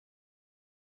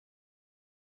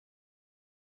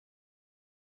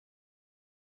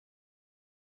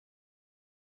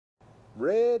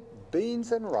red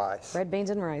beans and rice. Red beans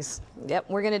and rice. Yep,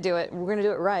 we're going to do it. We're going to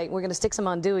do it right. We're going to stick some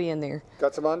andouille in there.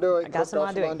 Got some andouille? I got some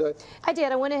andouille. I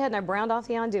did. I went ahead and I browned off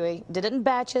the andouille. Did it in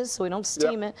batches so we don't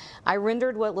steam it. I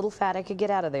rendered what little fat I could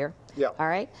get out of there. Yeah. All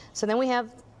right. So then we have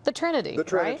the trinity. The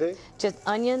trinity. Right? Just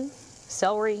onion,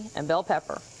 celery, and bell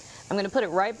pepper. I'm going to put it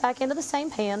right back into the same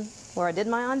pan where I did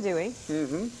my andouille.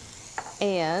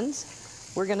 And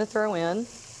we're going to throw in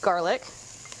garlic.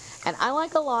 And I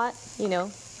like a lot, you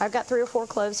know, I've got 3 or 4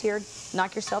 cloves here.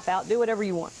 Knock yourself out. Do whatever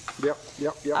you want. Yep.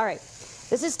 All right.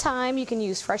 This is thyme. You can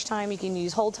use fresh thyme. You can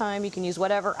use whole thyme. You can use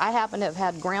whatever. I happen to have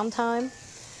had ground thyme,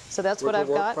 so that's what I've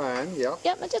got. Fine. Yep.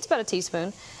 Yep. Just about a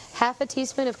teaspoon. Half a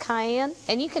teaspoon of cayenne,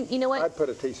 and you can, you know what? I'd put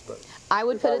a teaspoon. I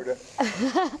would put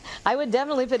I would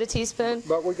definitely put a teaspoon.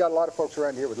 But we got a lot of folks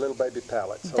around here with little baby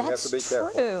palates, so we have to be careful.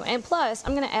 That's true. And plus,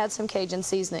 I'm going to add some Cajun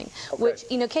seasoning, which,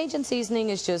 you know, Cajun seasoning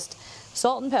is just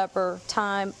salt and pepper,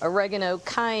 thyme, oregano,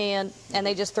 cayenne, and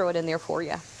they just throw it in there for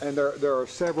you. And there are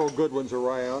several good ones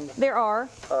around. There are.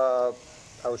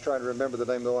 I was trying to remember the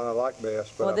name of the one I like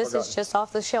best, but well, this is just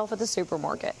off the shelf at the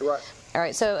supermarket. Right. All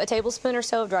right, so a tablespoon or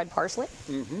so of dried parsley.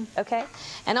 Okay.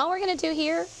 And all we're going to do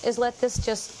here is let this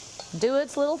just do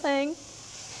its little thing.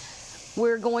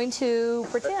 We're going to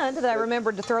pretend that I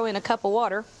remembered to throw in a cup of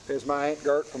water. As my Aunt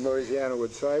Gert from Louisiana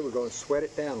would say, we're going to sweat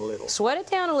it down a little. Sweat it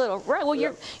down a little. Right. Well,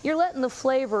 you're letting the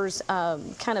flavors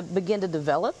kind of begin to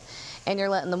develop, and you're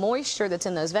letting the moisture that's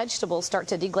in those vegetables start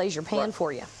to deglaze your pan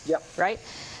for you. Yep. Right?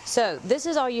 So this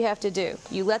is all you have to do.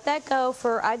 You let that go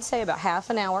for, I'd say, about half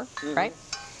an hour, right?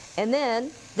 And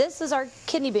then this is our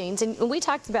kidney beans, and we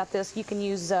talked about this. You can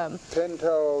use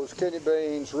pintos, kidney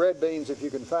beans, red beans if you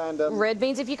can find them. Red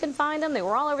beans if you can find them. They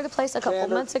were all over the place a couple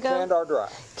months ago. Canned or dry.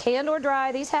 Canned or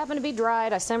dry. These happen to be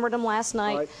dried. I simmered them last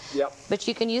night. Right. Yep. But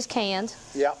you can use canned.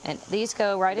 Yep. And these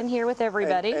go right in here with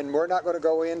everybody. And we're not going to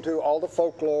go into all the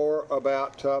folklore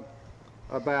about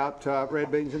red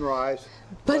beans and rice.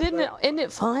 But isn't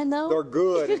it fun, though? They're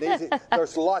good and easy.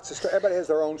 There's lots of stories. Everybody has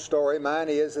their own story. Mine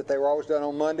is that they were always done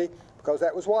on Monday because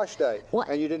that was wash day.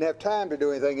 And you didn't have time to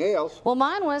do anything else. Well,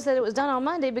 mine was that it was done on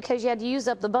Monday because you had to use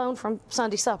up the bone from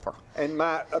Sunday supper. And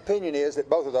my opinion is that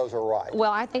both of those are right.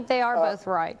 Well, I think they are both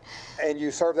right. And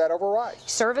you serve that over rice.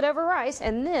 Serve it over rice.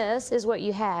 And this is what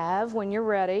you have when you're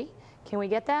ready. Can we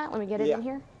get that? Let me get it in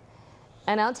here.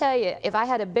 And I'll tell you, if I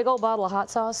had a big old bottle of hot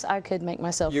sauce, I could make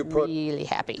myself really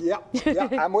happy. Yeah,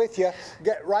 I'm with you.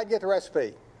 Get the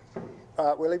recipe.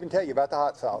 We'll even tell you about the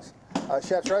hot sauce.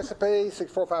 Chef's recipe,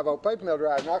 6450 Paper Mill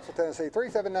Drive, Knoxville, Tennessee,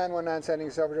 37919, sending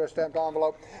yourself a stamped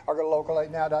envelope, or go to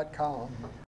local8now.com.